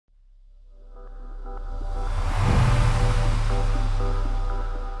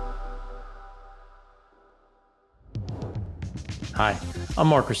Hi, I'm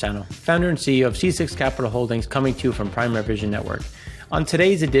Mark Rossano, founder and CEO of C6 Capital Holdings, coming to you from Primary Vision Network. On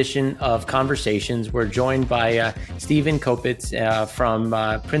today's edition of Conversations, we're joined by Stephen Kopits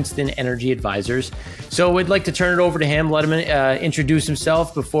from Princeton Energy Advisors. So we'd like to turn it over to him, let him introduce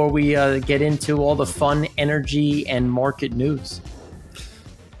himself before we get into all the fun energy and market news.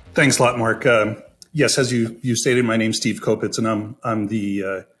 Thanks a lot, Mark. Yes, as you stated, my name's Steve Kopits, and I'm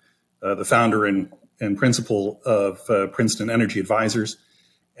the founder and principal of Princeton Energy Advisors,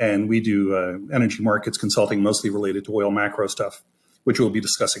 and we do energy markets consulting, mostly related to oil macro stuff, which we'll be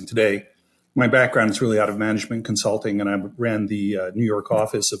discussing today. My background is really out of management consulting, and I ran the New York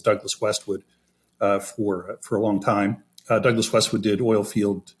office of Douglas Westwood for a long time. Douglas Westwood did oil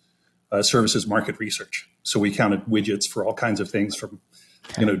field services market research, so we counted widgets for all kinds of things, from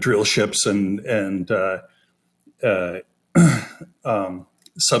drill ships and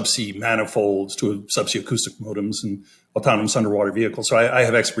subsea manifolds to subsea acoustic modems and autonomous underwater vehicles. So I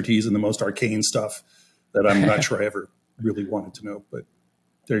have expertise in the most arcane stuff that I'm not sure I ever really wanted to know, but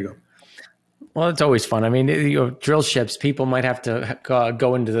there you go. Well, it's always fun. I mean, drill ships, people might have to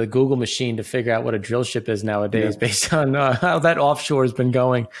go into the Google machine to figure out what a drill ship is nowadays, based on how that offshore has been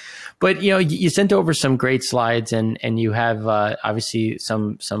going. But, you sent over some great slides, and you have obviously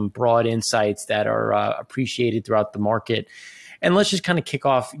some broad insights that are appreciated throughout the market. And let's just kind of kick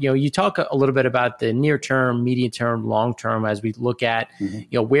off. You talk a little bit about the near term, medium term, long term, as we look at,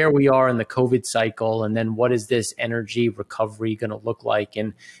 where we are in the COVID cycle, and then what is this energy recovery going to look like,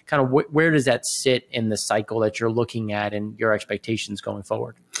 and kind of where does that sit in the cycle that you're looking at and your expectations going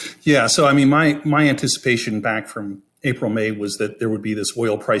forward? Yeah. So, I mean, my anticipation back from April, May was that there would be this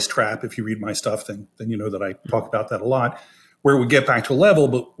oil price trap. If you read my stuff, then you know that I talk about that a lot, where it would get back to a level,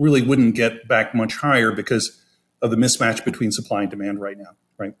 but really wouldn't get back much higher because of the mismatch between supply and demand right now,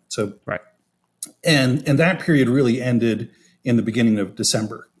 right? So, right. And that period really ended in the beginning of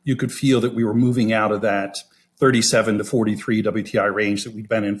December. You could feel that we were moving out of that 37 to 43 WTI range that we'd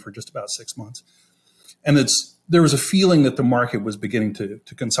been in for just about 6 months. And there was a feeling that the market was beginning to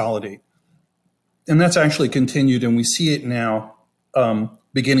consolidate. And that's actually continued, and we see it now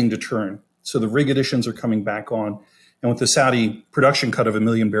beginning to turn. So the rig additions are coming back on. And with the Saudi production cut of 1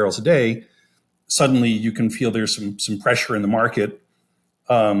 million barrels a day, suddenly you can feel there's some pressure in the market.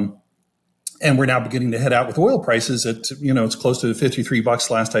 And we're now beginning to head out with oil prices at, it's close to $53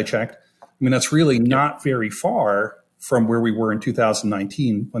 last I checked. I mean, that's really not very far from where we were in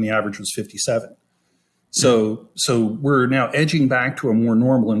 2019 when the average was 57. So we're now edging back to a more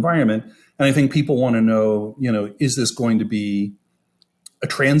normal environment. And I think people want to know, is this going to be a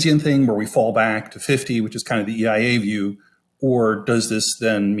transient thing where we fall back to 50, which is kind of the EIA view, or does this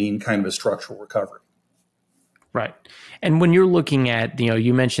then mean kind of a structural recovery? Right. And when you're looking at,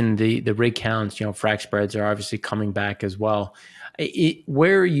 you mentioned the rig counts, frac spreads are obviously coming back as well.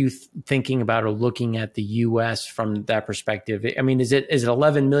 Where are you thinking about or looking at the U.S. from that perspective? I mean, is it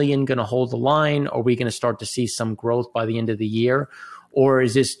 11 million going to hold the line? Are we going to start to see some growth by the end of the year? Or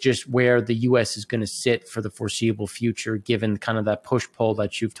is this just where the U.S. is going to sit for the foreseeable future, given kind of that push-pull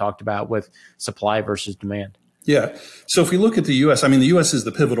that you've talked about with supply versus demand? Yeah. So if we look at the U.S., I mean, the U.S. is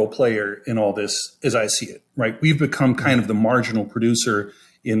the pivotal player in all this, as I see it, right? We've become kind of the marginal producer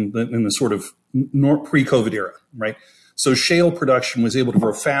in the sort of pre-COVID era, right? So shale production was able to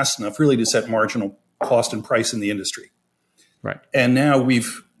grow fast enough really to set marginal cost and price in the industry. Right. And now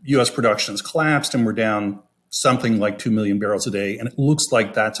U.S. production has collapsed, and we're down something like 2 million barrels a day. And it looks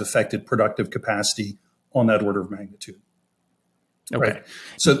like that's affected productive capacity on that order of magnitude. Okay. Right?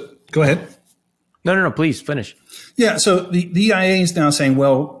 So go ahead. No, please finish. Yeah, so the EIA is now saying,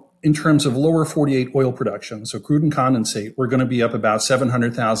 well, in terms of lower 48 oil production, so crude and condensate, we're going to be up about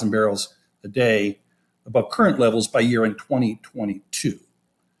 700,000 barrels a day above current levels by year in 2022,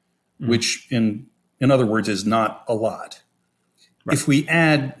 which in other words is not a lot. Right. If we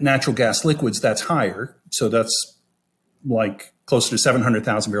add natural gas liquids, that's higher. So that's like closer to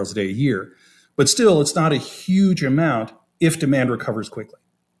 700,000 barrels a day a year. But still, it's not a huge amount if demand recovers quickly.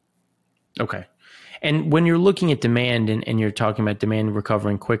 Okay. And when you're looking at demand and you're talking about demand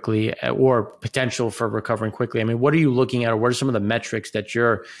recovering quickly or potential for recovering quickly, I mean, what are you looking at, or what are some of the metrics that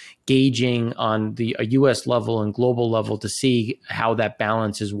you're gauging on a U.S. level and global level to see how that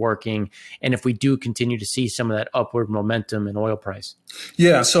balance is working? And if we do continue to see some of that upward momentum in oil price?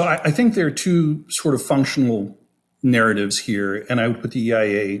 Yeah, so I think there are two sort of functional narratives here, and I would put the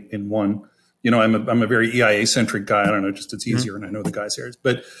EIA in one. I'm a very EIA-centric guy. I don't know, just it's easier, and I know the guys here.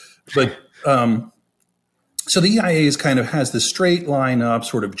 But so the EIA is kind of has this straight line up,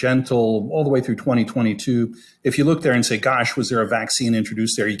 sort of gentle, all the way through 2022. If you look there and say, gosh, was there a vaccine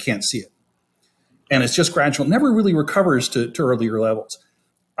introduced there? You can't see it. and it's just gradual, never really recovers to earlier levels.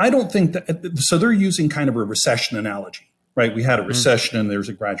 I don't think that, so they're using kind of a recession analogy, right? We had a recession and there's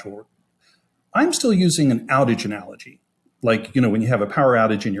a gradual. I'm still using an outage analogy. Like, you know, when you have a power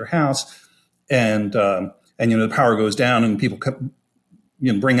outage in your house and you know, the power goes down and people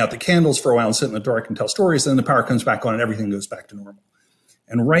you know, bring out the candles for a while and sit in the dark and tell stories, then the power comes back on and everything goes back to normal.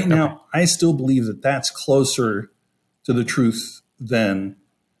 And right now, I still believe that that's closer to the truth than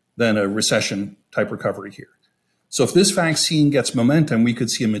a recession type recovery here. So if this vaccine gets momentum, we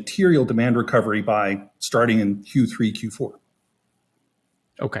could see a material demand recovery by starting in Q3, Q4.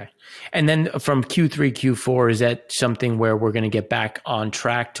 Okay. And then from Q3, Q4, is that something where we're going to get back on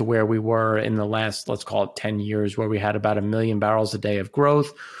track to where we were in the last, let's call it 10 years, where we had about 1 million barrels a day of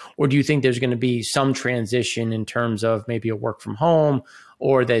growth? Or do you think there's going to be some transition in terms of maybe a work from home,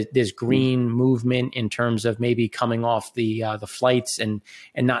 or this green movement in terms of maybe coming off the flights and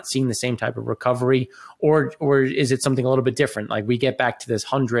not seeing the same type of recovery? Or is it something a little bit different? Like we get back to this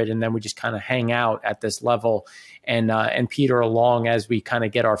 100 and then we just kind of hang out at this level and peter along as we kind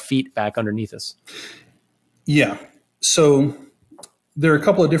of get our feet back underneath us? Yeah. So there are a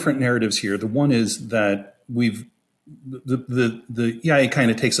couple of different narratives here. The one is that the EIA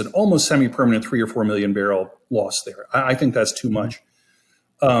kind of takes an almost semi-permanent 3 or 4 million barrel loss there. I think that's too much.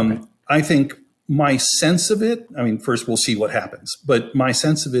 I think my sense of it, I mean, first we'll see what happens, but my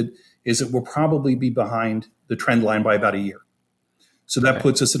sense of it is it will probably be behind the trend line by about a year. So that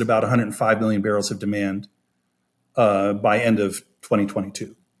puts us at about 105 million barrels of demand by end of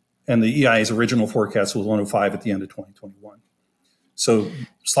 2022. And the EIA's original forecast was 105 at the end of 2021. So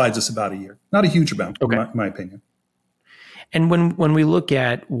slides us about a year. Not a huge amount, in my opinion. And when we look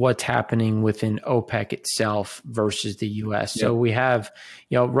at what's happening within OPEC itself versus the U.S., so we have,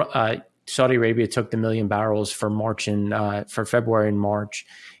 you know, Saudi Arabia took the 1 million barrels for March and for February and March.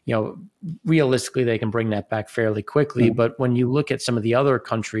 You know, realistically, they can bring that back fairly quickly. But when you look at some of the other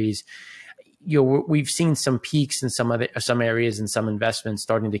countries, you know, we've seen some peaks in some areas and some investments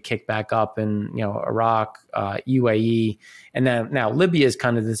starting to kick back up in, you know, Iraq, UAE, and then now Libya is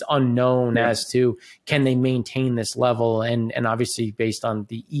kind of this unknown as to can they maintain this level, and obviously based on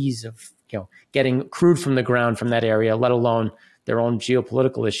the ease of, you know, getting crude from the ground from that area, let alone their own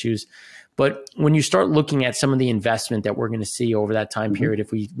geopolitical issues. But when you start looking at some of the investment that we're going to see over that time period,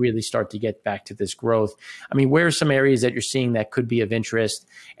 if we really start to get back to this growth, I mean, where are some areas that you're seeing that could be of interest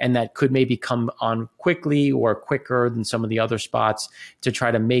and that could maybe come on quickly or quicker than some of the other spots to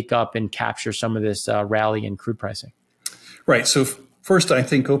try to make up and capture some of this rally in crude pricing? Right. So first, I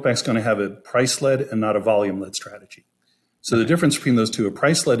think OPEC's going to have a price-led and not a volume-led strategy. So the difference between those two, a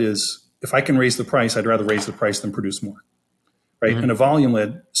price-led is if I can raise the price, I'd rather raise the price than produce more. Right. And a volume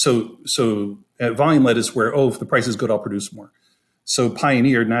led. So a volume led is where, if the price is good, I'll produce more. So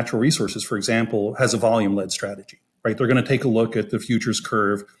Pioneer Natural Resources, for example, has a volume led strategy, right? They're going to take a look at the futures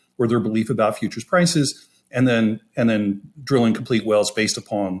curve or their belief about futures prices and then drill and complete wells based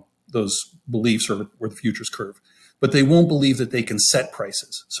upon those beliefs or the futures curve. But they won't believe that they can set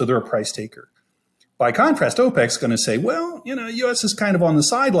prices. So they're a price taker. By contrast, OPEC's going to say, well, you know, US is kind of on the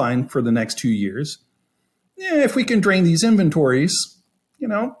sideline for the next 2 years. Yeah, if we can drain these inventories, you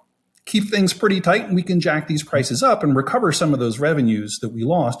know, keep things pretty tight and we can jack these prices up and recover some of those revenues that we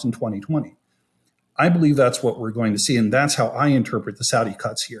lost in 2020. I believe that's what we're going to see. And that's how I interpret the Saudi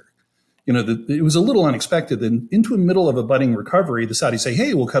cuts here. You know, it was a little unexpected. And into the middle of a budding recovery, the Saudis say,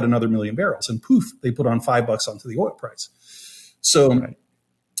 hey, we'll cut another 1 million barrels. And poof, they put on $5 onto the oil price. So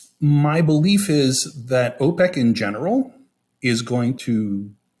my belief is that OPEC in general is going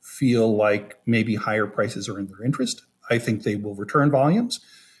to feel like maybe higher prices are in their interest. I think they will return volumes,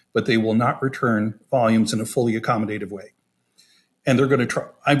 but they will not return volumes in a fully accommodative way. And they're going to try,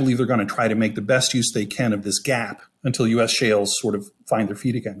 I believe they're going to try to make the best use they can of this gap until U.S. shales sort of find their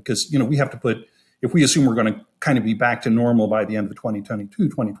feet again. Because, you know, we have to put, if we assume we're going to kind of be back to normal by the end of 2022,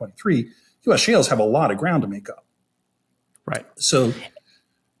 2023, U.S. shales have a lot of ground to make up. Right. So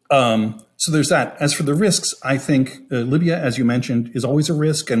there's that. As for the risks, I think Libya, as you mentioned, is always a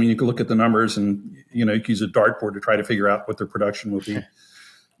risk. I mean, you can look at the numbers and, you know, you can use a dartboard to try to figure out what their production will be.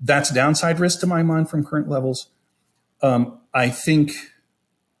 That's downside risk to my mind from current levels. I think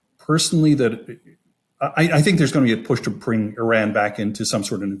personally that I think there's going to be a push to bring Iran back into some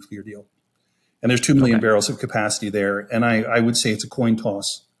sort of nuclear deal. And there's 2 million barrels of capacity there. And I would say it's a coin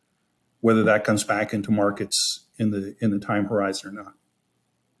toss whether that comes back into markets in the time horizon or not.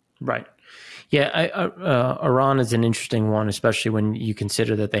 Right. Yeah, Iran is an interesting one, especially when you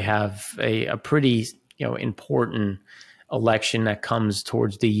consider that they have a pretty, you know, important election that comes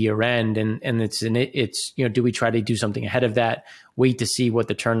towards the year end. And it's, you know, do we try to do something ahead of that, wait to see what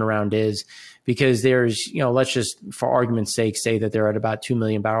the turnaround is? Because there's, you know, let's just, for argument's sake, say that they're at about 2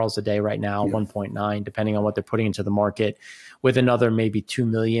 million barrels a day right now, 1.9, depending on what they're putting into the market, with another maybe 2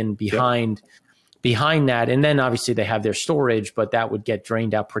 million behind that. And then obviously they have their storage, but that would get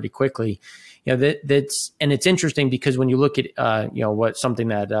drained out pretty quickly. You know, and it's interesting because when you look at, you know, something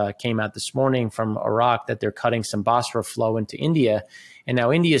that came out this morning from Iraq, that they're cutting some Basra flow into India. And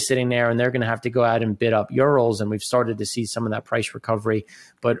now India's sitting there and they're going to have to go out and bid up Urals. And we've started to see some of that price recovery,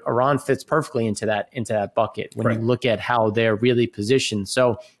 but Iran fits perfectly into that bucket when you look at how they're really positioned.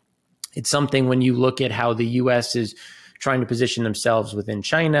 So it's something when you look at how the US is trying to position themselves within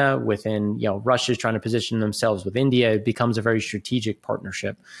China, within, you know, Russia's trying to position themselves with India, it becomes a very strategic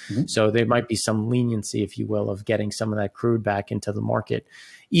partnership. So there might be some leniency, if you will, of getting some of that crude back into the market,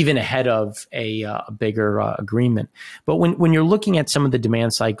 even ahead of a bigger agreement. But when you're looking at some of the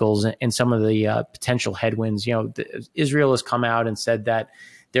demand cycles and some of the potential headwinds, you know, Israel has come out and said that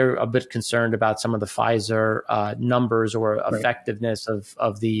they're a bit concerned about some of the Pfizer numbers or effectiveness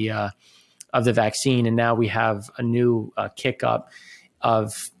of the vaccine. And now we have a new kick up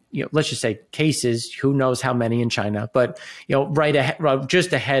of, you know, let's just say cases, who knows how many in China, but, you know,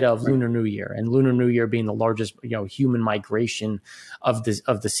 just ahead of Lunar New Year, and Lunar New Year being the largest, you know, human migration of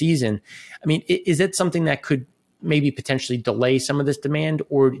the season. I mean, is it something that could maybe potentially delay some of this demand,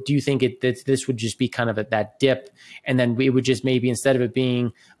 or do you think that this would just be kind of at that dip, and then we would just maybe, instead of it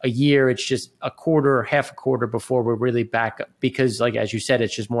being a year, it's just a quarter or half a quarter before we're really back up? Because, like, as you said,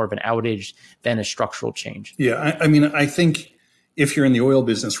 it's just more of an outage than a structural change. Yeah, I mean, I think if you're in the oil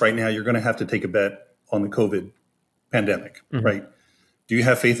business right now, you're going to have to take a bet on the COVID pandemic, right? Do you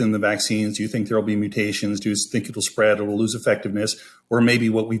have faith in the vaccines? Do you think there will be mutations? Do you think it'll spread, or will lose effectiveness? Or maybe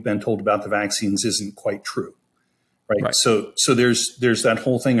what we've been told about the vaccines isn't quite true? Right. So there's that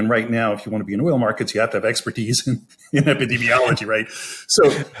whole thing. And right now, if you want to be in oil markets, you have to have expertise in epidemiology, right?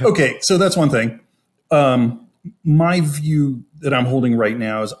 So, okay. So that's one thing. My view that I'm holding right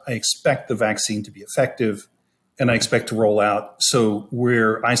now is I expect the vaccine to be effective, and I expect to roll out. So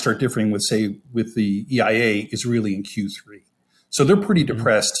where I start differing with, say, with the EIA is really in Q3. So they're pretty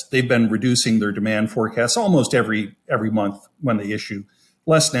depressed. They've been reducing their demand forecasts almost every month when they issue.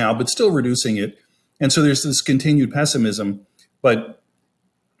 Less now, but still reducing it. And so there's this continued pessimism, but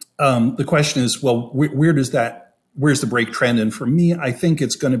the question is, well, where's the break trend? And for me, I think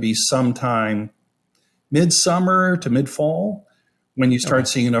it's going to be sometime midsummer to mid-fall when you start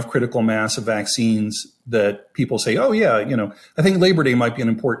seeing enough critical mass of vaccines that people say, oh yeah, you know, I think Labor Day might be an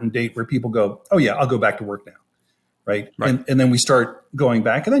important date where people go, oh yeah, I'll go back to work now, right? And then we start going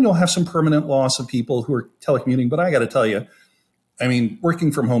back, and then you'll have some permanent loss of people who are telecommuting. But I got to tell you, I mean,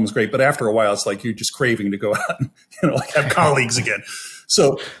 working from home is great, but after a while, it's like you're just craving to go out and, you know, like have colleagues again.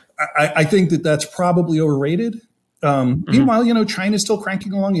 So I think that that's probably overrated. Meanwhile, you know, China's still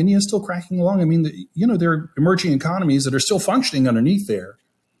cranking along. India's still cranking along. I mean, you know, there are emerging economies that are still functioning underneath there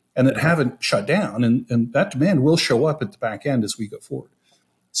and that haven't shut down. And that demand will show up at the back end as we go forward.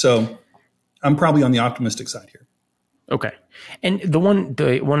 So I'm probably on the optimistic side here. Okay. And one of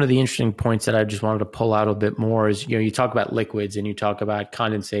the interesting points that I just wanted to pull out a bit more is, you know, you talk about liquids and you talk about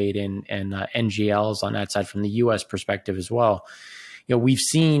condensate and NGLs on that side from the U.S. perspective as well. You know, we've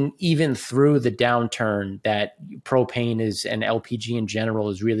seen even through the downturn that propane and LPG in general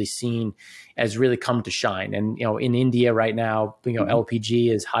is really seen as really come to shine. And, you know, in India right now, you know,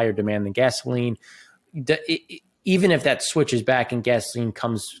 LPG is higher demand than gasoline. Even if that switches back and gasoline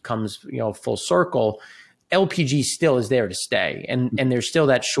comes, you know, full circle, LPG still is there to stay, and there's still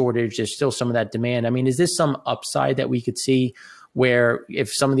that shortage. There's still some of that demand. I mean, is this some upside that we could see where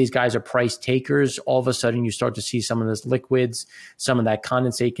if some of these guys are price takers, all of a sudden you start to see some of those liquids, some of that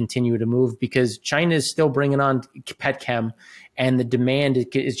condensate continue to move, because China is still bringing on petchem and the demand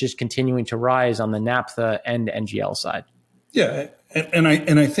is just continuing to rise on the naphtha and NGL side? Yeah. And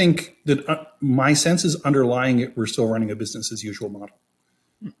I think that my sense is underlying it, we're still running a business as usual model.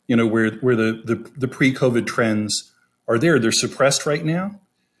 You know, where the pre-COVID trends are there, they're suppressed right now.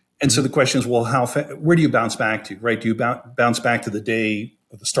 And so the question is, well, where do you bounce back to, right? Do you bounce back to the day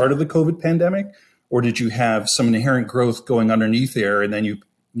of the start of the COVID pandemic, or did you have some inherent growth going underneath there, and then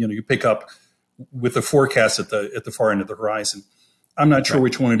you pick up with the forecast at the far end of the horizon? I'm not sure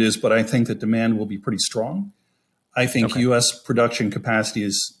which one it is, but I think that demand will be pretty strong. I think U.S. production capacity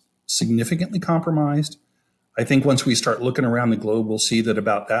is significantly compromised. I think once we start looking around the globe, we'll see that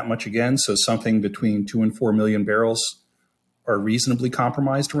about that much again. So something between 2 and 4 million barrels are reasonably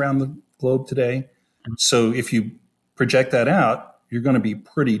compromised around the globe today. So if you project that out, you're going to be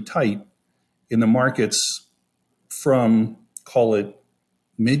pretty tight in the markets from, call it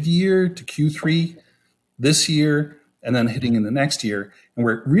mid-year to Q3 this year, and then hitting in the next year. And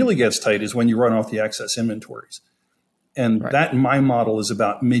where it really gets tight is when you run off the excess inventories. And that in my model is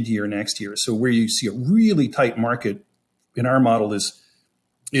about mid-year next year. So where you see a really tight market in our model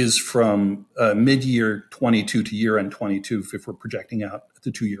is from mid-year 22 to year-end 22, if we're projecting out at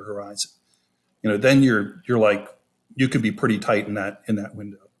the 2-year horizon. Then you're like, you could be pretty tight in that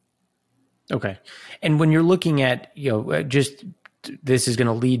window. Okay. And when you're looking at, just this is going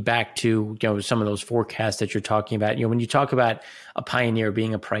to lead back to, some of those forecasts that you're talking about, when you talk about a pioneer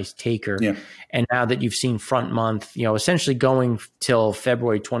being a price taker, and now that you've seen front month, essentially going till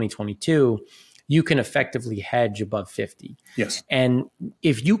February 2022, you can effectively hedge above 50. Yes. And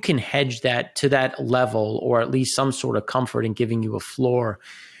if you can hedge that to that level, or at least some sort of comfort in giving you a floor,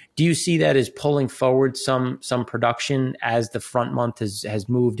 do you see that as pulling forward some production as the front month has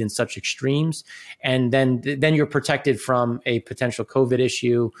moved in such extremes? And then you're protected from a potential COVID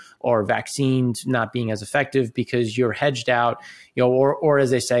issue or vaccines not being as effective because you're hedged out, or as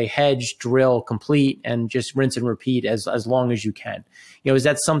they say, hedge, drill, complete, and just rinse and repeat as long as you can. Is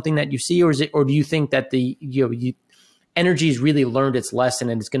that something that you see, or do you think that energy's really learned its lesson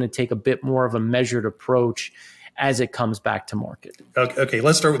and it's going to take a bit more of a measured approach as it comes back to market? Okay,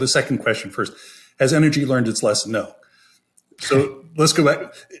 let's start with the second question first. Has energy learned its lesson? No. So let's go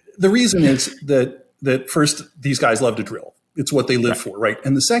back. The reason is that first, these guys love to drill. It's what they live for, right?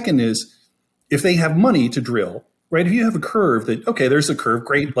 And the second is, if they have money to drill, right? If you have a curve that, okay, there's a curve,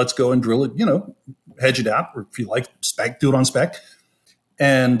 great, let's go and drill it, hedge it out, or if you like spec, do it on spec.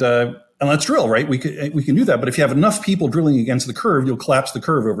 And let's drill, right? We can do that. But if you have enough people drilling against the curve, you'll collapse the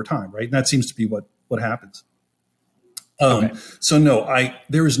curve over time, right? And that seems to be what happens. So no,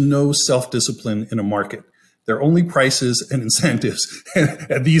 there is no self-discipline in a market. There are only prices and incentives,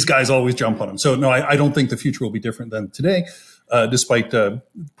 and these guys always jump on them. So no, I don't think the future will be different than today, despite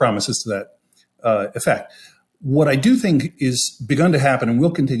promises to that effect. What I do think is begun to happen and will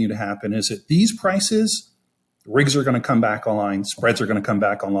continue to happen is that these prices, rigs are going to come back online, spreads are going to come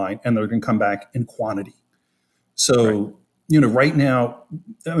back online, and they're going to come back in quantity. So, right now,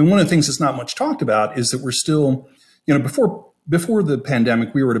 one of the things that's not much talked about is that we're still, before the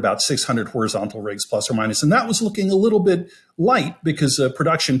pandemic, we were at about 600 horizontal rigs plus or minus, and that was looking a little bit light because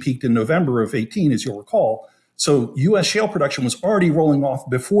production peaked in November of 18, as you'll recall. So U.S. shale production was already rolling off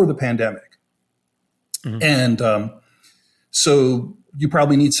before the pandemic. Mm-hmm. And so you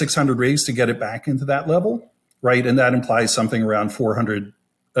probably need 600 rigs to get it back into that level, right? And that implies something around 400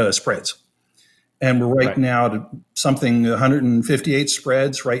 spreads. And we're right now to something 158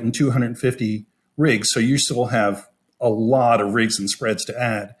 spreads, right, and 250 rigs. So you still have a lot of rigs and spreads to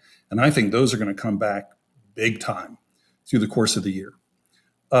add. And I think those are going to come back big time through the course of the year.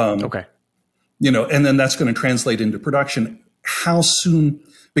 And then that's going to translate into production. How soon?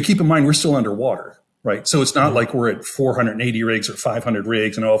 But keep in mind, we're still underwater, right? So it's not like we're at 480 rigs or 500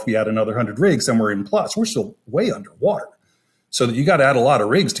 rigs. And if we add another 100 rigs, then we're in plus. We're still way underwater. So that you got to add a lot of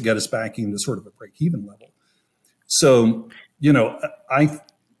rigs to get us back into sort of a break-even level. So,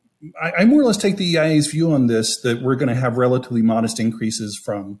 I more or less take the EIA's view on this, that we're going to have relatively modest increases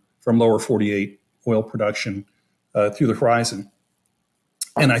from lower 48 oil production through the horizon,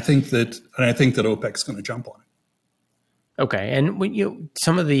 and I think that OPEC is going to jump on it. Okay, and when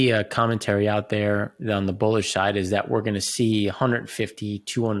some of the commentary out there on the bullish side is that we're going to see $150,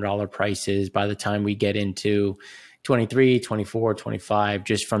 $200 prices by the time we get into 23, 24, 25,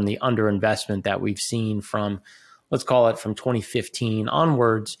 just from the underinvestment that we've seen from, let's call it from 2015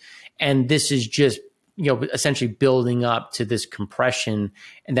 onwards. And this is just, essentially building up to this compression,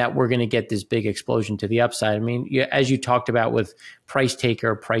 and that we're going to get this big explosion to the upside. I mean, as you talked about with price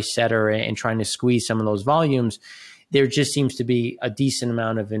taker, price setter, and trying to squeeze some of those volumes, there just seems to be a decent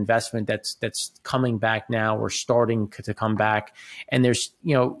amount of investment that's coming back now or starting to come back. And there's,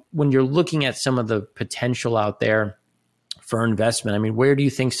 when you're looking at some of the potential out there for investment, I mean, where do you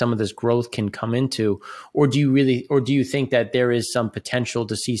think some of this growth can come into? Or do you think that there is some potential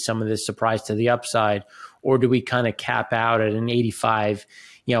to see some of this surprise to the upside? Or do we kind of cap out at an 85,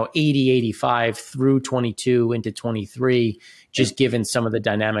 80, 85 through 22 into 23, just given some of the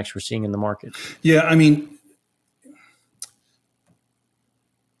dynamics we're seeing in the market? Yeah, I mean,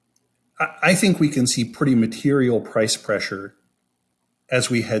 I think we can see pretty material price pressure as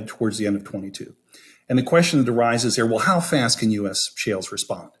we head towards the end of 22. And the question that arises there, well, how fast can U.S. shales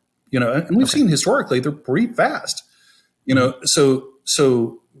respond? And we've seen historically they're pretty fast.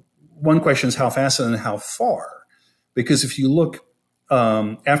 So one question is how fast and how far? Because if you look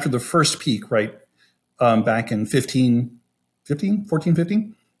after the first peak, right, back in 14,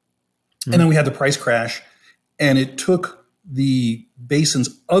 15, and then we had the price crash, And it took the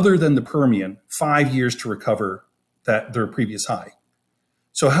basins other than the Permian 5 years to recover their previous high.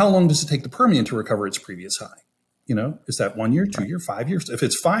 So how long does it take the Permian to recover its previous high? Is that 1 year, 2 years, 5 years? If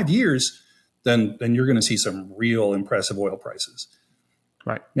it's 5 years, then you're going to see some real impressive oil prices.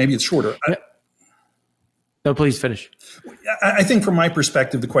 Right. Maybe it's shorter. No, please finish. I think from my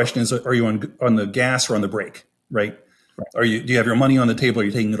perspective, the question is, are you on the gas or on the brake, right? Do you have your money on the table or are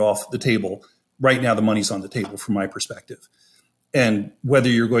you taking it off the table? Right now, the money's on the table from my perspective. And whether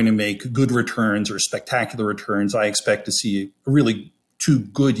you're going to make good returns or spectacular returns, I expect to see really 2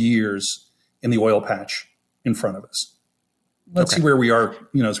 good years in the oil patch in front of us. Let's see where we are,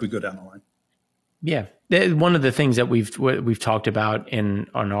 as we go down the line. Yeah. One of the things that we've talked about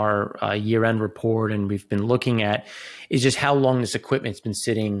on our year-end report and we've been looking at is just how long this equipment's been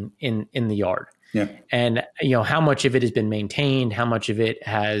sitting in the yard. Yeah. And, how much of it has been maintained, how much of it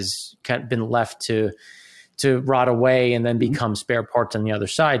has kind of been left to rot away and then become spare parts on the other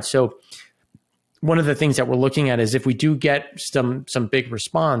side. So one of the things that we're looking at is if we do get some big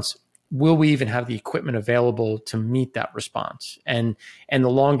response, will we even have the equipment available to meet that response? And the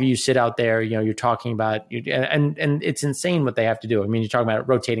longer you sit out there, you're talking about, and it's insane what they have to do. I mean, you're talking about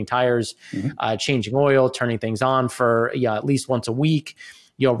rotating tires, changing oil, turning things on for at least once a week,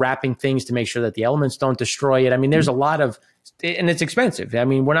 wrapping things to make sure that the elements don't destroy it. I mean, there's a lot of, and it's expensive. I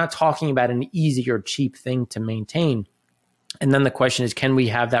mean, we're not talking about an easy or cheap thing to maintain. And then the question is, can we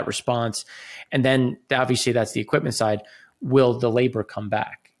have that response? And then obviously that's the equipment side. Will the labor come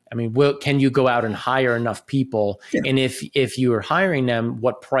back? I mean, can you go out and hire enough people? Yeah. And if you are hiring them,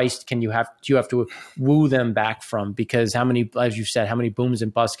 what price do you have to woo them back from? Because how many, as you said, how many booms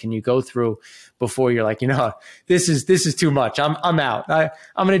and busts can you go through before you're like, this is too much. I'm out. I'm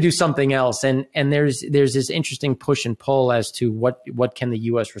going to do something else. And there's this interesting push and pull as to what can the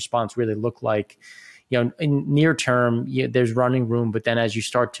U.S. response really look like. In near term, there's running room, but then as you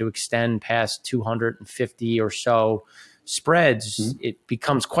start to extend past 250 or so spreads, it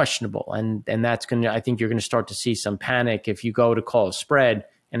becomes questionable. And that's I think you're going to start to see some panic if you go to call a spread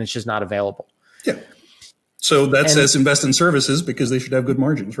and it's just not available. Yeah. So that says invest in services because they should have good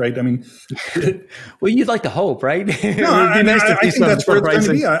margins, right? I mean, well, you'd like to hope, right? No, I think that's where it's going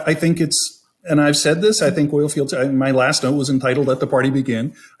to be. I think it's, and I've said this, I think oil fields, my last note was entitled Let the Party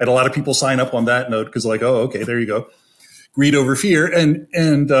Begin. I had a lot of people sign up on that note because like, oh, okay, there you go. Greed over fear.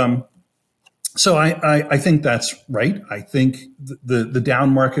 So I think that's right. I think the down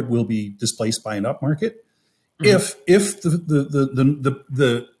market will be displaced by an up market. If the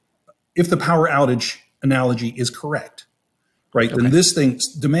power outage analogy is correct, right? Then this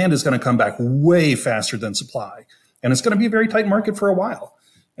demand is going to come back way faster than supply, and it's going to be a very tight market for a while.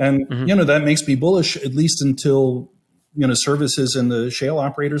 And that makes me bullish at least until services and the shale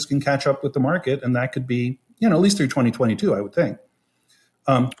operators can catch up with the market, and that could be at least through 2022, I would think.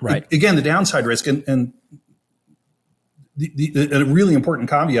 Right. Again, the downside risk and a really important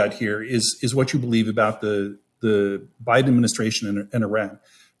caveat here is what you believe about the Biden administration and Iran,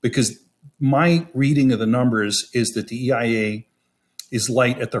 because my reading of the numbers is that the EIA is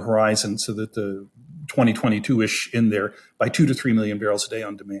light at the horizon, so that the 2022-ish in there by 2 to 3 million barrels a day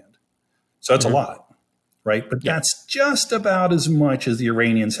on demand. So that's a lot, right? But that's just about as much as the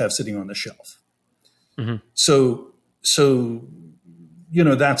Iranians have sitting on the shelf. So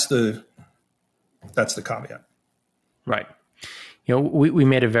that's the caveat. Right. We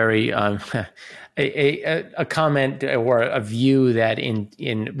made a very a comment or a view that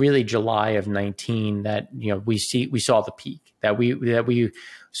in really July of 19 that we saw the peak, that we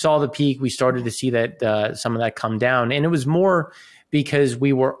saw the peak. We started to see that some of that come down, and it was more because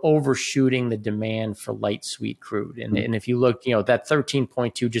we were overshooting the demand for light sweet crude. And if you look, that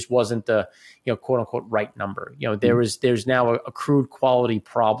 13.2 just wasn't the, quote unquote right number. There's now a crude quality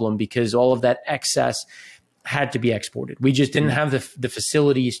problem because all of that excess had to be exported. We just didn't have the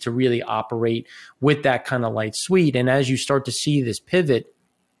facilities to really operate with that kind of light sweet. And as you start to see this pivot,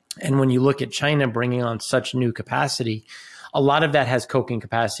 and when you look at China bringing on such new capacity, a lot of that has coking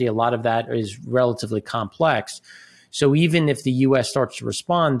capacity. A lot of that is relatively complex. So even if the U.S. starts to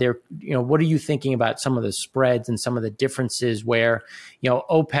respond, what are you thinking about some of the spreads and some of the differences where,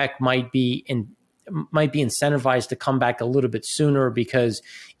 OPEC might be incentivized to come back a little bit sooner, because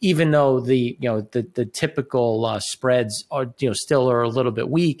even though the typical spreads are still are a little bit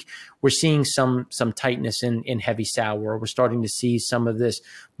weak, we're seeing some tightness in heavy sour. We're starting to see some of this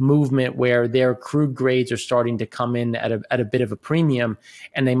movement where their crude grades are starting to come in at a bit of a premium,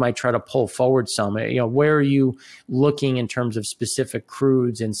 and they might try to pull forward some. Where are you looking in terms of specific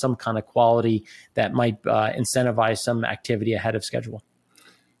crudes and some kind of quality that might incentivize some activity ahead of schedule?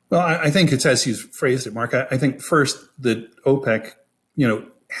 Well, I think it's as you phrased it, Mark. I think first that OPEC,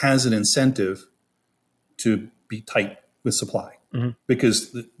 has an incentive to be tight with supply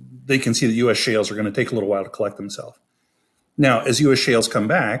because they can see that U.S. shales are going to take a little while to collect themselves. Now, as U.S. shales come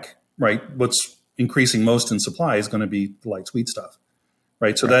back, right, what's increasing most in supply is going to be the light sweet stuff,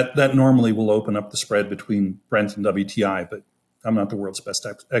 right? So that normally will open up the spread between Brent and WTI, but I'm not the world's best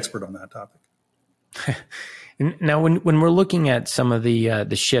expert on that topic. Now, when we're looking at some of the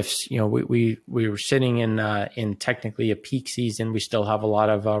shifts, we were sitting in technically a peak season. We still have a lot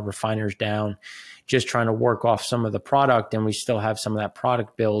of refiners down, just trying to work off some of the product, and we still have some of that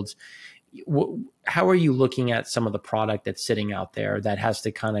product builds. How are you looking at some of the product that's sitting out there that has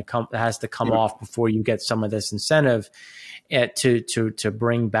to come off before you get some of this incentive to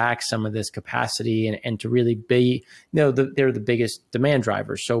bring back some of this capacity and to really be, they're the biggest demand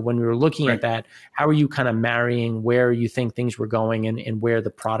drivers. So when we were looking at that, how are you kind of marrying where you think things were going and where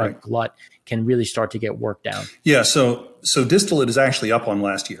the product glut can really start to get worked down? Yeah. So distillate is actually up on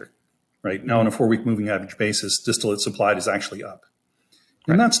last year, right? Now on a 4-week moving average basis, distillate supplied is actually up.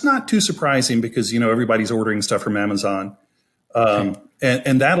 And that's not too surprising because, everybody's ordering stuff from Amazon.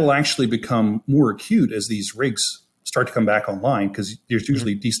 And that'll actually become more acute as these rigs start to come back online because there's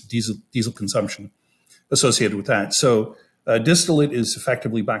usually diesel consumption associated with that. So distillate is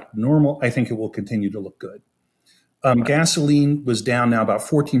effectively back to normal. I think it will continue to look good. Gasoline was down now about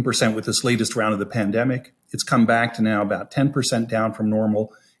 14% with this latest round of the pandemic. It's come back to now about 10% down from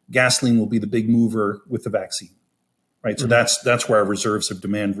normal. Gasoline will be the big mover with the vaccine. Right. So that's where our reserves of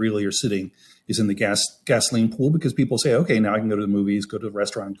demand really are sitting, is in the gasoline pool, because people say, okay, now I can go to the movies, go to the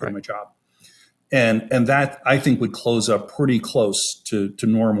restaurant, do my job. And that I think would close up pretty close to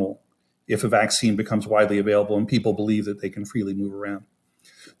normal if a vaccine becomes widely available and people believe that they can freely move around.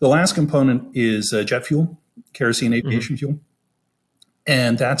 The last component is jet fuel, kerosene aviation fuel.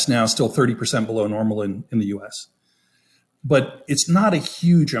 And that's now still 30% below normal in the US. But it's not a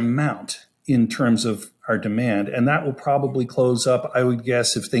huge amount in terms of our demand. And that will probably close up, I would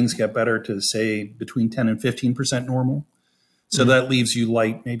guess, if things get better, to say between 10 and 15% normal. So that leaves you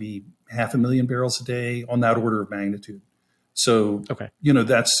light maybe 500,000 barrels a day, on that order of magnitude. So,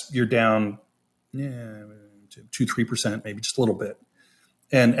 you're down 2-3%, maybe just a little bit.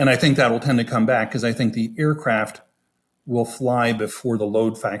 And I think that will tend to come back because I think the aircraft will fly before the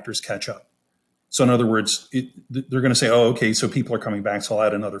load factors catch up. So in other words, they're going to say, oh, okay, so people are coming back, so I'll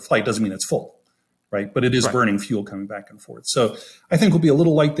add another flight. Doesn't mean it's full, right? But it is burning fuel coming back and forth. So I think we'll be a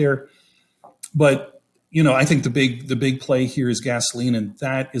little light there. But, I think the big play here is gasoline, and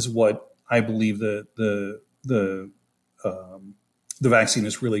that is what I believe the vaccine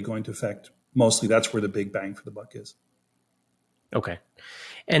is really going to affect mostly. That's where the big bang for the buck is. Okay.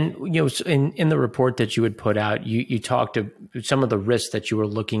 And, in the report that you had put out, you talked to some of the risks that you were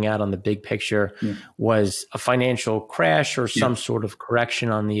looking at on the big picture was a financial crash or some sort of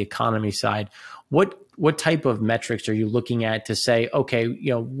correction on the economy side. What type of metrics are you looking at to say, okay,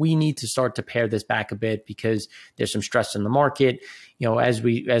 we need to start to pare this back a bit because there's some stress in the market? As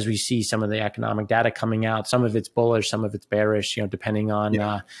we see some of the economic data coming out, some of it's bullish, some of it's bearish, depending on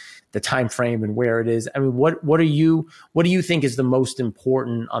the time frame and where it is. I mean, what do you think is the most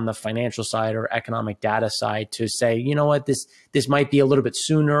important on the financial side or economic data side to say, this might be a little bit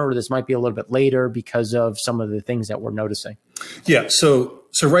sooner or this might be a little bit later because of some of the things that we're noticing? Yeah. So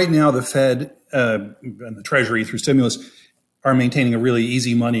right now the Fed and the Treasury through stimulus are maintaining a really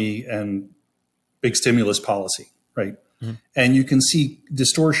easy money and big stimulus policy, right? And you can see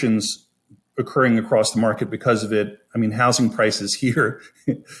distortions occurring across the market because of it. I mean, housing prices here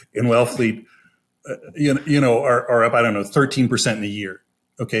in Wellfleet, are up, 13% in a year.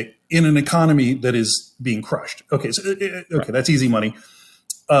 Okay. In an economy that is being crushed. Okay. So, that's easy money.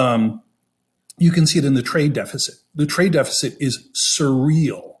 You can see it in the trade deficit. The trade deficit is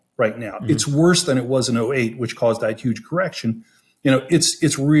surreal right now. It's worse than it was in 2008, which caused that huge correction.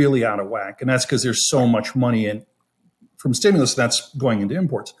 It's really out of whack. And that's because there's so much money in from stimulus that's going into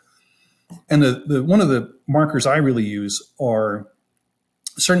imports. And the one of the markers I really use are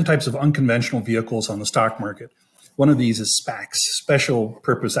certain types of unconventional vehicles on the stock market. One of these is SPACs, special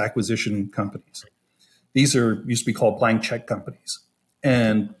purpose acquisition companies. These used to be called blank check companies,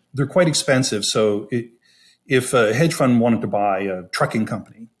 and they're quite expensive. So if a hedge fund wanted to buy a trucking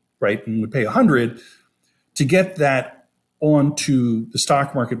company, right, and would pay 100 to get that onto the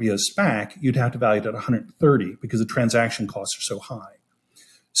stock market via SPAC, you'd have to value it at 130 because the transaction costs are so high.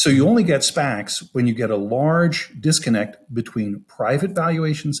 So you only get SPACs when you get a large disconnect between private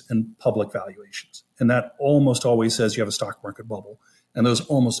valuations and public valuations. And that almost always says you have a stock market bubble. And those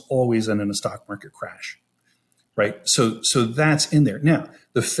almost always end in a stock market crash. right? So that's in there. Now,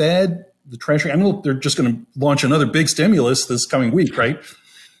 the Fed, the Treasury, I mean, they're just going to launch another big stimulus this coming week, right?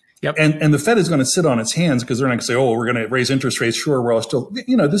 Yep. And the Fed is going to sit on its hands because they're not going to say, oh, we're going to raise interest rates. Sure, we're all still,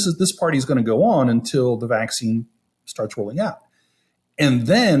 this party is going to go on until the vaccine starts rolling out. And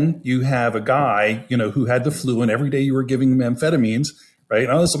then you have a guy, who had the flu, and every day you were giving him amphetamines, right?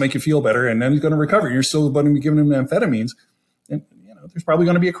 Oh, this will make you feel better. And then he's going to recover. You're still going to be giving him amphetamines. And, there's probably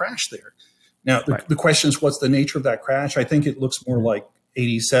going to be a crash there. Now, the question is, what's the nature of that crash? I think it looks more like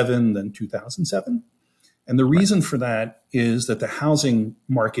 87 than 2007. And the reason for that is that the housing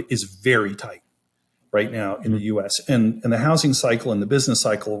market is very tight right now in the U.S. And the housing cycle and the business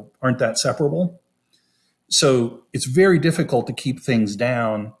cycle aren't that separable. So it's very difficult to keep things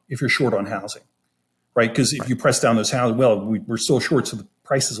down if you're short on housing, right? Because if you press down those houses, we're still short, so the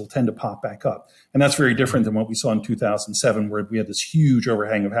prices will tend to pop back up. And that's very different than what we saw in 2007, where we had this huge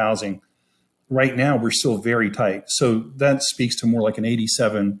overhang of housing. Right now, we're still very tight. So that speaks to more like an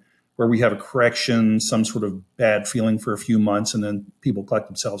 87, where we have a correction, some sort of bad feeling for a few months, and then people collect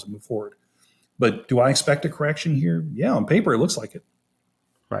themselves and move forward. But do I expect a correction here? Yeah, on paper, it looks like it.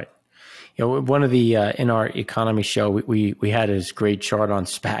 Right. One of the in our economy show, we had this great chart on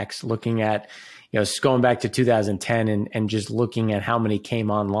SPACs looking at, going back to 2010 and just looking at how many came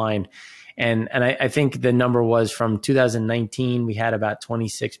online. And I think the number was from 2019, we had about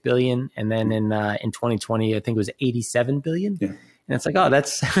 26 billion. And then in 2020, I think it was 87 billion. Yeah. And it's like, oh,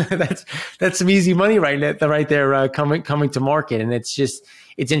 that's some easy money right there coming to market. And it's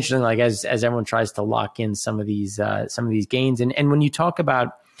interesting, like as everyone tries to lock in some of these gains. And when you talk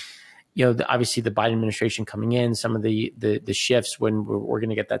about, obviously the Biden administration coming in, some of the shifts when we're going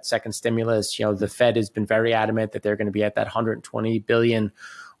to get that second stimulus, the Fed has been very adamant that they're going to be at that 120 billion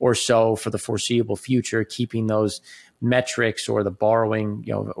or so for the foreseeable future, keeping those metrics or the borrowing,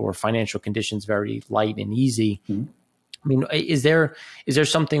 or financial conditions very light and easy. Mm-hmm. I mean, is there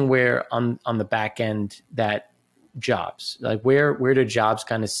something where on the back end that jobs, like where do jobs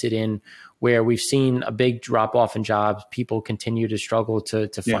kind of sit in, where we've seen a big drop off in jobs, people continue to struggle to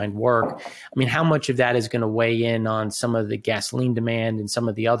find work? I mean, how much of that is going to weigh in on some of the gasoline demand and some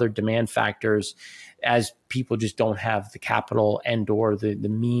of the other demand factors as people just don't have the capital and or the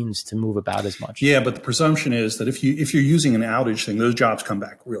means to move about as much? Yeah, but the presumption is that if you're using an outage thing, those jobs come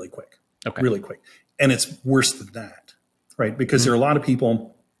back really quick, really quick. And it's worse than that, right? Because there are a lot of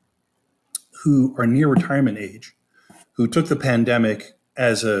people who are near retirement age who took the pandemic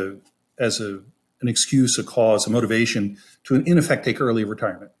as an excuse, a cause, a motivation to, in effect, take early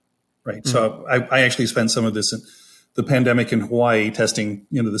retirement, right? So I actually spent some of the pandemic in Hawaii testing,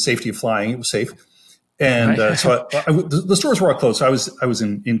 the safety of flying. It was safe. And so the stores were all closed. So I was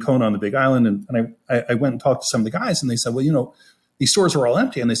in Kona on the Big Island, and I went and talked to some of the guys, and they said, well, these stores are all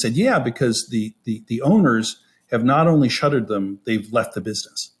empty. And they said, yeah, because the owners have not only shuttered them, they've left the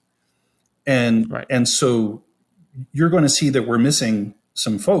business. And so you're going to see that we're missing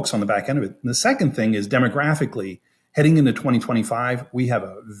some folks on the back end of it. And the second thing is demographically, heading into 2025, we have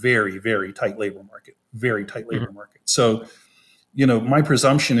a very, very tight labor market, So, my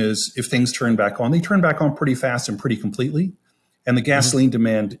presumption is if things turn back on, they turn back on pretty fast and pretty completely. And the gasoline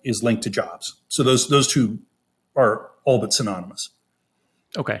demand is linked to jobs. So those two are all but synonymous.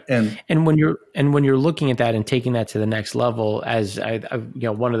 Okay. And when you're looking at that and taking that to the next level, as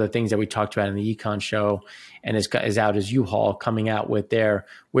one of the things that we talked about in the econ show and is out is U-Haul coming out with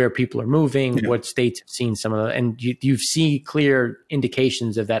where people are moving, what states have seen some of the, and you see clear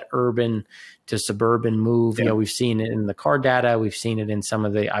indications of that urban to suburban move. Yeah. We've seen it in the car data. We've seen it in some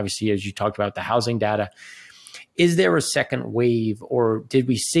of the, obviously, as you talked about, the housing data. Is there a second wave, or did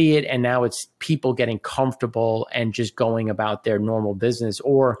we see it and now it's people getting comfortable and just going about their normal business?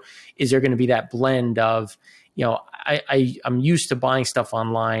 Or is there going to be that blend of, I'm used to buying stuff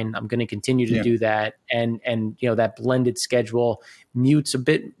online, I'm going to continue to do that, and that blended schedule mutes a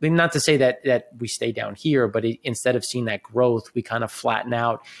bit, not to say that we stay down here, but instead of seeing that growth, we kind of flatten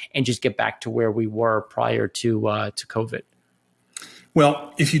out and just get back to where we were prior to COVID?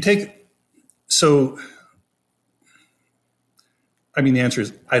 Well, if you take, the answer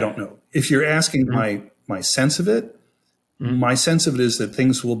is, I don't know. If you're asking my sense of it, my sense of it is that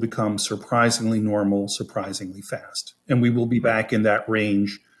things will become surprisingly normal, surprisingly fast. And we will be back in that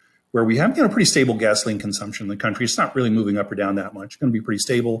range where we have, pretty stable gasoline consumption in the country. It's not really moving up or down that much. It's going to be pretty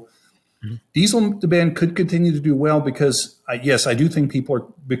stable. Diesel demand could continue to do well because, yes, I do think people are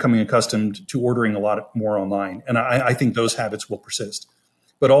becoming accustomed to ordering a lot more online. And I think those habits will persist.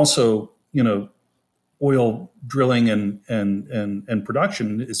 But also, oil drilling and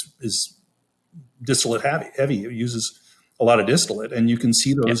production is distillate heavy. It uses a lot of distillate, and you can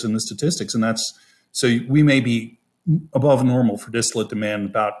see those in the statistics, and that's So we may be above normal for distillate demand,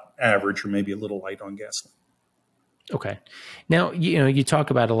 about average, or maybe a little light on gasoline. Okay. Now, you talk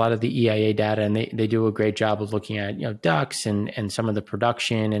about a lot of the EIA data, and they do a great job of looking at, ducts and some of the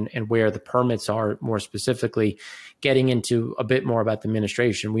production and where the permits are, more specifically getting into a bit more about the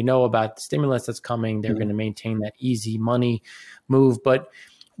administration. We know about the stimulus that's coming. They're going to maintain that easy money move. But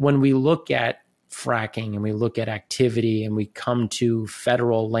when we look at fracking and we look at activity and we come to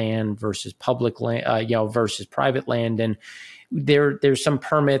federal land versus public land, versus private land, and there's some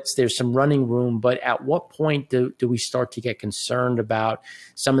permits, there's some running room, but at what point do we start to get concerned about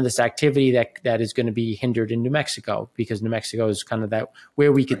some of this activity that is going to be hindered in New Mexico? Because New Mexico is kind of that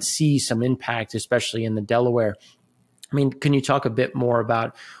where we could see some impact, especially in the Delaware. I mean, can you talk a bit more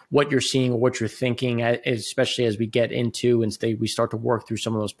about what you're seeing or what you're thinking, especially as we get into and we start to work through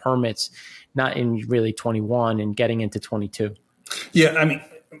some of those permits, not in really 21 and getting into 22? Yeah, I mean,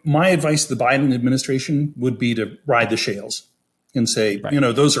 my advice to the Biden administration would be to ride the shales and say,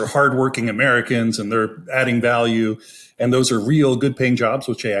 those are hardworking Americans and they're adding value, and those are real good paying jobs,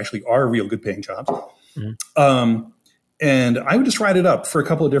 which they actually are real good paying jobs. Mm-hmm. And I would just ride it up for a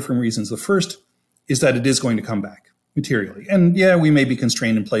couple of different reasons. The first is that it is going to come back materially. And yeah, we may be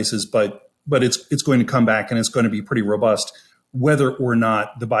constrained in places, but it's going to come back, and it's going to be pretty robust, whether or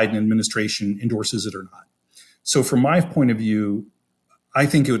not the Biden administration endorses it or not. So from my point of view, I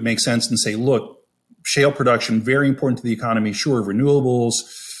think it would make sense to say, look, shale production, very important to the economy. Sure, renewables,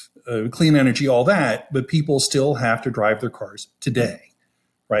 clean energy, all that, but people still have to drive their cars today,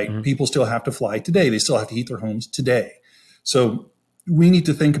 right? Mm-hmm. People still have to fly today. They still have to heat their homes today. So we need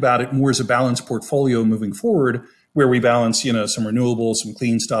to think about it more as a balanced portfolio moving forward, where we balance, some renewables, some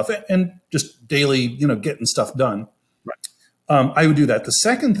clean stuff, and just daily, getting stuff done. Right. I would do that. The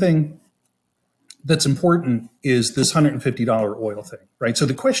second thing that's important is this $150 oil thing, right? So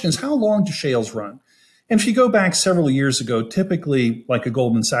the question is, how long do shales run? And if you go back several years ago, typically like a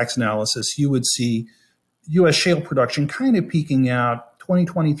Goldman Sachs analysis, you would see U.S. shale production kind of peaking out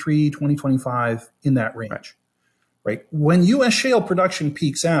 2023, 2025, in that range, right? When U.S. shale production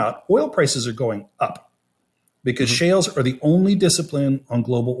peaks out, oil prices are going up because shales are the only discipline on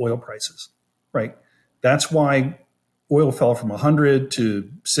global oil prices, right? That's why oil fell from 100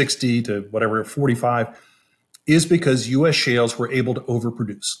 to 60 to whatever, 45, is because U.S. shales were able to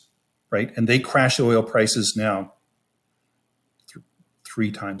overproduce, right? And they crashed the oil prices now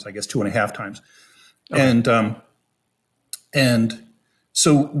three times, I guess, 2.5 times. Okay. And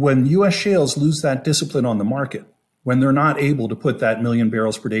so when U.S. shales lose that discipline on the market, when they're not able to put that 1 million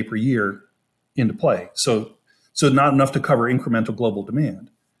barrels per day per year into play, so not enough to cover incremental global demand,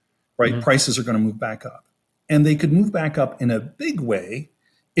 right? Mm-hmm. Prices are going to move back up. And they could move back up in a big way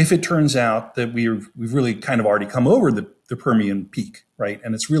if it turns out that we've really kind of already come over the Permian peak, right?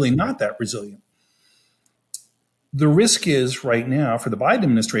 And it's really not that resilient. The risk is right now for the Biden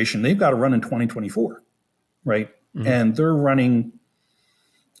administration, they've got to run in 2024, right? Mm-hmm. And they're running,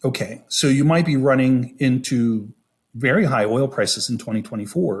 okay, so you might be running into very high oil prices in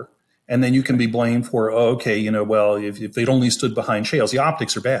 2024. And then you can be blamed for, if they'd only stood behind shales, the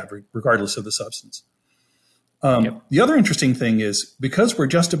optics are bad, regardless of the substance. The other interesting thing is, because we're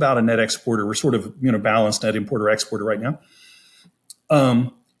just about a net exporter, we're sort of, balanced net importer exporter right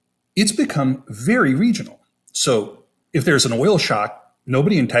now. It's become very regional. So if there's an oil shock,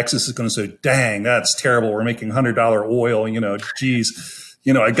 nobody in Texas is going to say, dang, that's terrible. We're making $100 oil, geez,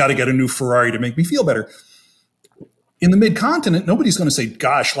 I got to get a new Ferrari to make me feel better. In the mid-continent, nobody's going to say,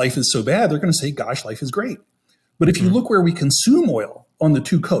 gosh, life is so bad. They're going to say, gosh, life is great. But if you look where we consume oil on the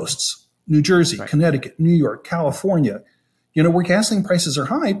two coasts, New Jersey, right, Connecticut, New York, California, where gasoline prices are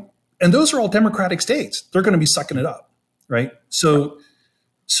high, and those are all Democratic states. They're going to be sucking it up, right? So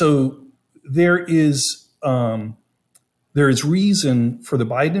there is reason for the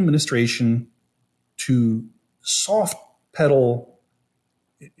Biden administration to soft pedal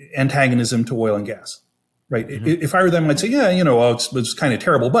antagonism to oil and gas, right? Mm-hmm. If I were them, I'd say, it's kind of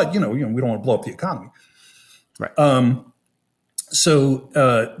terrible, but we don't want to blow up the economy, right? So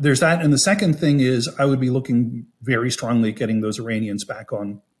there's that. And the second thing is, I would be looking very strongly at getting those Iranians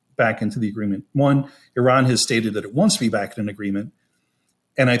back into the agreement. One, Iran has stated that it wants to be back in an agreement.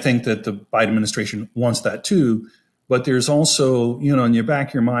 And I think that the Biden administration wants that too. But there's also, in your back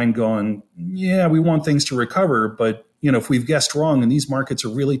of your mind going, yeah, we want things to recover. But, if we've guessed wrong and these markets are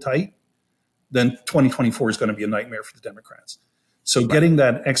really tight, then 2024 is going to be a nightmare for the Democrats. So getting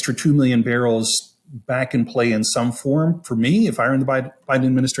that extra 2 million barrels back in play in some form, for me, if I were in the Biden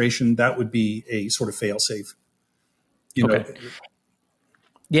administration, that would be a sort of fail-safe.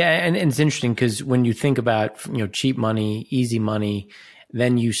 Yeah, and it's interesting because when you think about cheap money, easy money,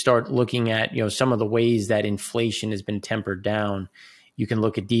 then you start looking at, some of the ways that inflation has been tempered down. You can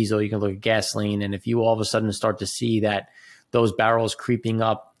look at diesel, you can look at gasoline. And if you all of a sudden start to see that those barrels creeping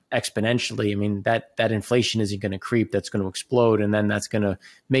up exponentially, I mean, that inflation isn't going to creep, that's going to explode. And then that's going to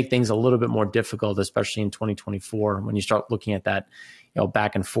make things a little bit more difficult, especially in 2024, when you start looking at that,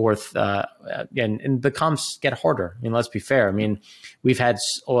 back and forth, and the comps get harder. I mean, let's be fair. I mean, we've had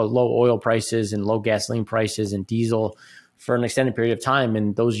low oil prices and low gasoline prices and diesel for an extended period of time,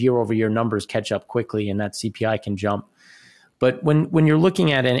 and those year-over-year numbers catch up quickly, and that CPI can jump. But when you're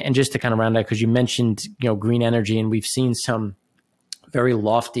looking at it, and just to kind of round out, because you mentioned green energy, and we've seen some very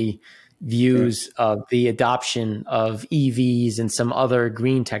lofty views of the adoption of EVs and some other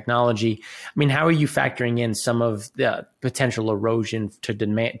green technology. I mean, how are you factoring in some of the potential erosion to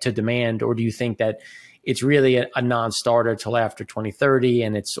demand, or do you think that it's really a non-starter till after 2030,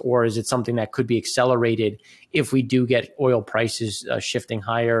 and or is it something that could be accelerated if we do get oil prices shifting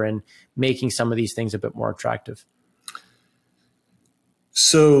higher and making some of these things a bit more attractive?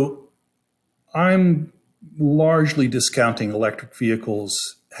 So I'm largely discounting electric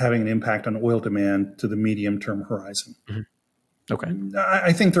vehicles having an impact on oil demand to the medium-term horizon. Mm-hmm. Okay.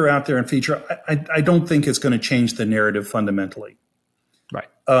 I think they're out there in feature. I don't think it's going to change the narrative fundamentally. Right.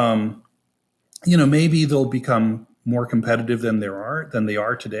 Maybe they'll become more competitive than they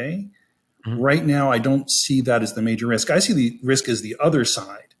are today. Mm-hmm. Right now, I don't see that as the major risk. I see the risk as the other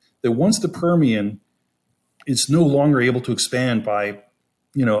side, that once the Permian is no longer able to expand by,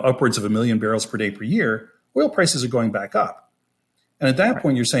 upwards of 1 million barrels per day per year, oil prices are going back up. And at that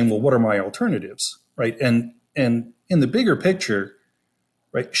point, you're saying, well, what are my alternatives, right? And in the bigger picture,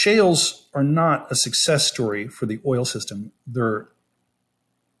 right, shales are not a success story for the oil system. They're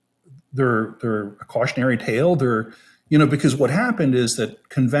a cautionary tale. Because what happened is that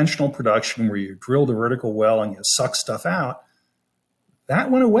conventional production, where you drill the vertical well and you suck stuff out, that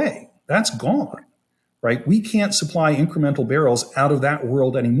went away. That's gone, right? We can't supply incremental barrels out of that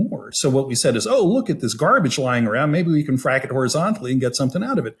world anymore. So what we said is, oh, look at this garbage lying around. Maybe we can frack it horizontally and get something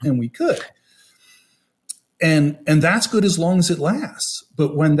out of it. And we could. And that's good as long as it lasts.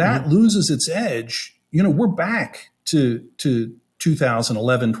 But when that loses its edge, we're back to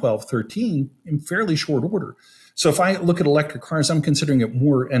 2011, 12, 13 in fairly short order. So if I look at electric cars, I'm considering it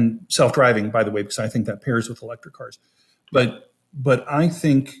more, and self-driving, by the way, because I think that pairs with electric cars. But I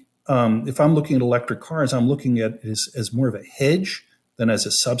think if I'm looking at electric cars, I'm looking at it as more of a hedge than as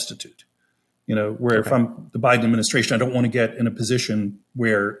a substitute. Where if I'm the Biden administration, I don't want to get in a position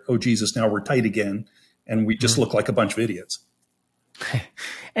where, oh, Jesus, now we're tight again, and we just look like a bunch of idiots.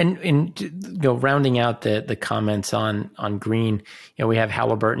 And rounding out the comments on green, we have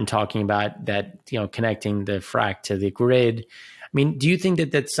Halliburton talking about that, connecting the frac to the grid. I mean, do you think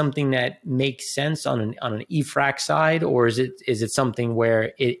that that's something that makes sense on an e-frac side, or is it something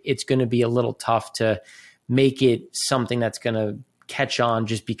where it's going to be a little tough to make it something that's going to catch on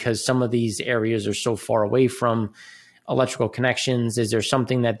just because some of these areas are so far away from electrical connections? Is there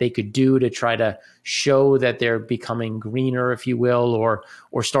something that they could do to try to show that they're becoming greener, if you will, or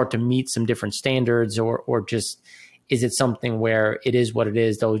start to meet some different standards, or just is it something where it is what it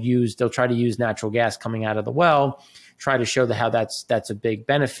is? They'll try to use natural gas coming out of the well, try to show how that's a big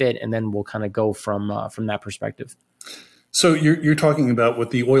benefit, and then we'll kind of go from that perspective. So you're talking about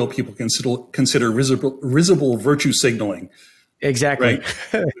what the oil people consider risible virtue signaling. Exactly.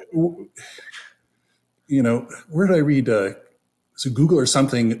 Right? Where did I read? So Google or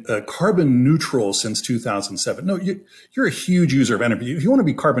something, carbon neutral since 2007. No, you're a huge user of energy. If you want to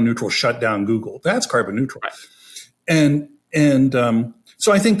be carbon neutral, shut down Google. That's carbon neutral. Right. And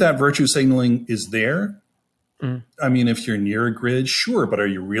so I think that virtue signaling is there. I mean, if you're near a grid, sure, but are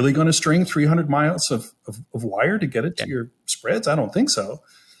you really going to string 300 miles of wire to get it to your spreads? I don't think so.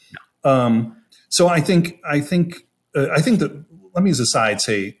 No. So I think that, let me as a side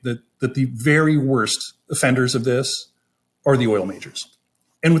say that the very worst offenders of this are the oil majors.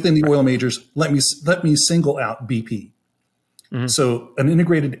 And within the oil majors, let me single out BP. Mm-hmm. So an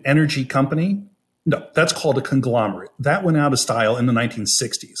integrated energy company, no, that's called a conglomerate. That went out of style in the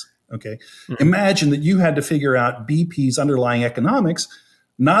 1960s. Okay. Mm-hmm. Imagine that you had to figure out BP's underlying economics,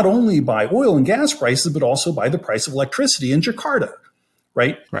 not only by oil and gas prices, but also by the price of electricity in Jakarta.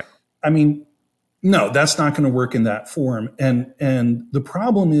 Right. Right. I mean, no, that's not going to work in that form. And the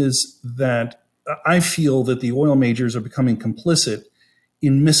problem is that I feel that the oil majors are becoming complicit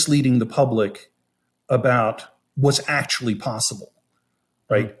in misleading the public about what's actually possible.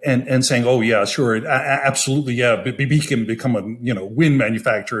 Right. And saying, oh, yeah, sure. Absolutely. Yeah. BP can become wind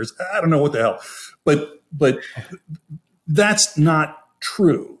manufacturers. I don't know what the hell, but that's not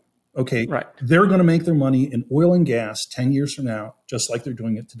true. Okay. Right. They're going to make their money in oil and gas 10 years from now, just like they're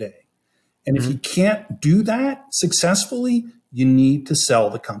doing it today. And if you can't do that successfully, you need to sell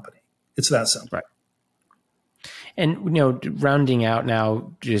the company. It's that simple. Right. And, rounding out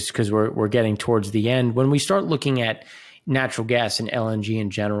now, just because we're getting towards the end, when we start looking at natural gas and LNG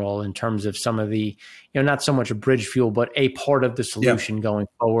in general, in terms of some of the, not so much a bridge fuel, but a part of the solution going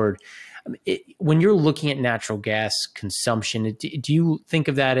forward, when you're looking at natural gas consumption, do you think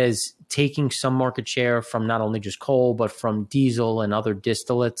of that as taking some market share from not only just coal, but from diesel and other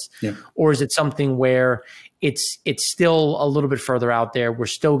distillates? Yeah. Or is it something where it's still a little bit further out there? We're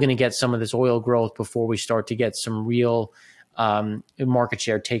still going to get some of this oil growth before we start to get some real market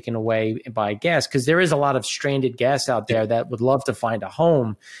share taken away by gas, because there is a lot of stranded gas out there that would love to find a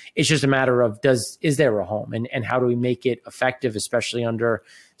home. It's just a matter of is there a home, and how do we make it effective, especially under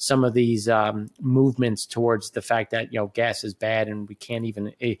some of these movements towards the fact that gas is bad and we can't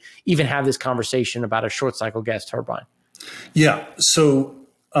even have this conversation about a short cycle gas turbine. Yeah. So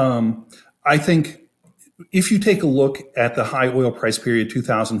I think if you take a look at the high oil price period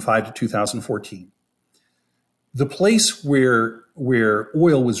 2005 to 2014. The place where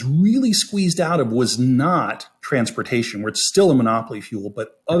oil was really squeezed out of was not transportation, where it's still a monopoly fuel,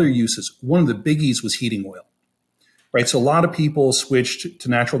 but other uses. One of the biggies was heating oil, right? So a lot of people switched to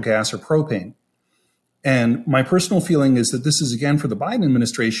natural gas or propane. And my personal feeling is that this is, again, for the Biden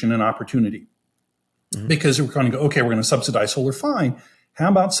administration, an opportunity. Because we're going to go, okay, we're going to subsidize solar, fine. How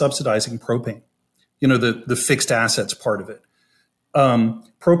about subsidizing propane? The fixed assets part of it.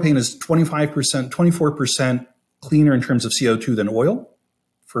 Propane is 25%, 24% cleaner in terms of CO2 than oil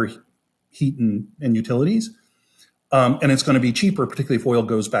for heat and utilities. And it's going to be cheaper, particularly if oil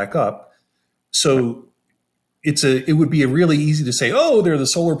goes back up. So it would be really easy to say, oh, there are the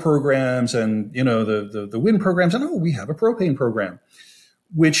solar programs and, the wind programs. And, oh, we have a propane program,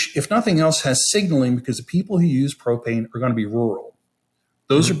 which, if nothing else, has signaling, because the people who use propane are going to be rural.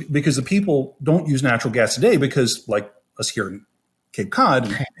 Those are because the people don't use natural gas today because, like us here in Cape Cod,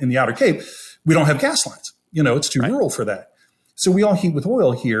 in the Outer Cape, we don't have gas lines. It's too rural for that. So we all heat with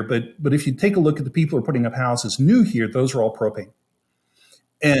oil here, but if you take a look at the people who are putting up houses new here, those are all propane.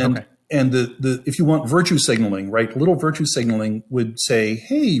 And the if you want virtue signaling, right, little virtue signaling would say,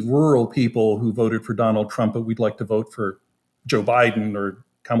 hey, rural people who voted for Donald Trump, but we'd like to vote for Joe Biden or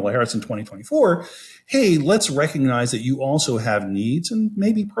Kamala Harris in 2024. Hey, let's recognize that you also have needs, and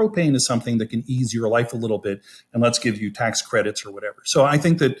maybe propane is something that can ease your life a little bit, and let's give you tax credits or whatever. So I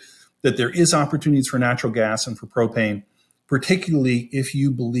think that there is opportunities for natural gas and for propane, particularly if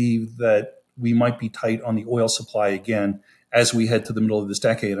you believe that we might be tight on the oil supply again as we head to the middle of this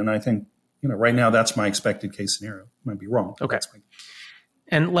decade. And I think, right now that's my expected case scenario. Might be wrong. Okay.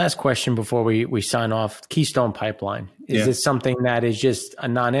 And last question before we sign off, Keystone Pipeline. Is this something that is just a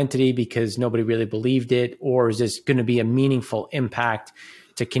non-entity because nobody really believed it, or is this going to be a meaningful impact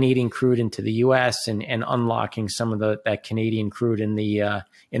to Canadian crude into the U.S. and unlocking some of that Canadian crude in the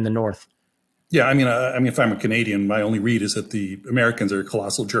north? Yeah, I mean, if I'm a Canadian, my only read is that the Americans are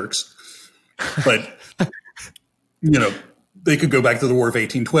colossal jerks. But they could go back to the War of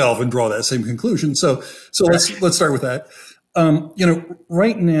 1812 and draw that same conclusion. So let's start with that.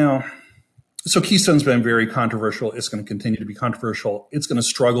 Right now, so Keystone's been very controversial. It's going to continue to be controversial. It's going to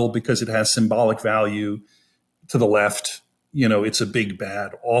struggle because it has symbolic value to the left. It's a big,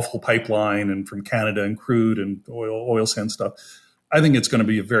 bad, awful pipeline, and from Canada and crude and oil sand stuff. I think it's going to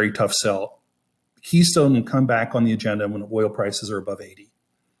be a very tough sell. Keystone will come back on the agenda when oil prices are above 80.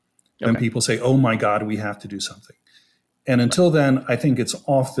 And people say, oh my God, we have to do something. And until then, I think it's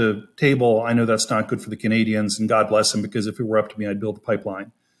off the table. I know that's not good for the Canadians, and God bless them, because if it were up to me, I'd build the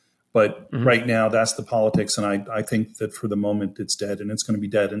pipeline. But right now, that's the politics. And I think that for the moment, it's dead, and it's going to be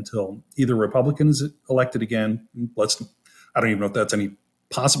dead until either Republican is elected again. I don't even know if that's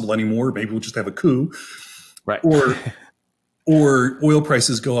possible anymore. Maybe we'll just have a coup. Right. Or oil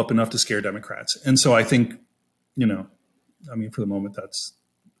prices go up enough to scare Democrats. And so I think, for the moment,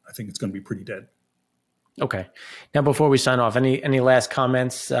 I think it's going to be pretty dead. Okay. Now, before we sign off, any last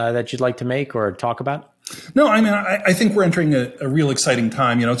comments that you'd like to make or talk about? No, I think we're entering a real exciting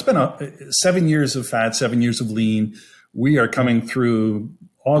time. It's been 7 years of fat, 7 years of lean. We are coming through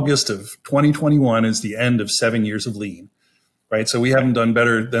August of 2021 is the end of 7 years of lean, right? So we haven't done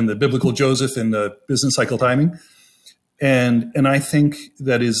better than the biblical Joseph in the business cycle timing. And I think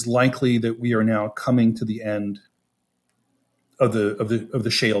that is likely that we are now coming to the end of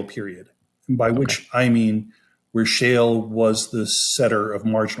the shale period, and by which I mean where shale was the setter of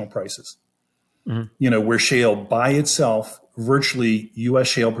marginal prices. Where shale by itself, virtually U.S.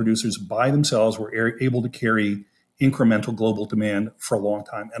 shale producers by themselves were able to carry incremental global demand for a long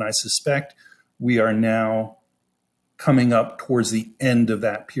time. And I suspect we are now coming up towards the end of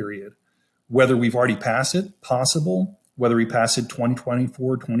that period. Whether we've already passed it, possible. Whether we pass it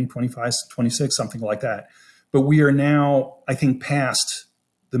 2024, 2025, 26, something like that. But we are now, I think, past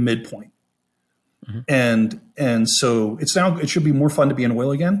the midpoint. Mm-hmm. And so it should be more fun to be in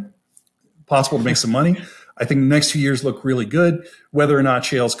oil again, possible to make some money. I think the next few years look really good, whether or not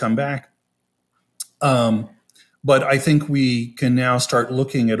shales come back. But I think we can now start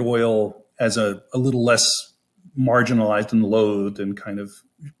looking at oil as a little less marginalized and loathed and kind of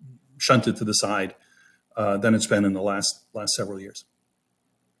shunted to the side than it's been in the last several years.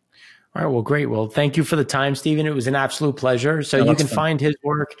 All right. Well, great. Well, thank you for the time, Stephen. It was an absolute pleasure. So you can find his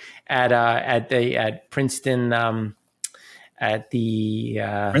work at Princeton, at the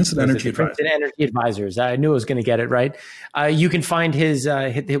Princeton Energy Advisors. I knew I was going to get it right. You can find his,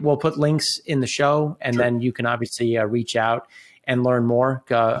 we'll put links in the show, and then you can obviously reach out and learn more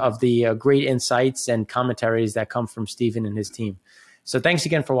of the great insights and commentaries that come from Stephen and his team. So thanks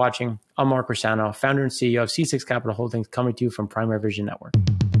again for watching. I'm Mark Rossano, founder and CEO of C6 Capital Holdings, coming to you from Primary Vision Network.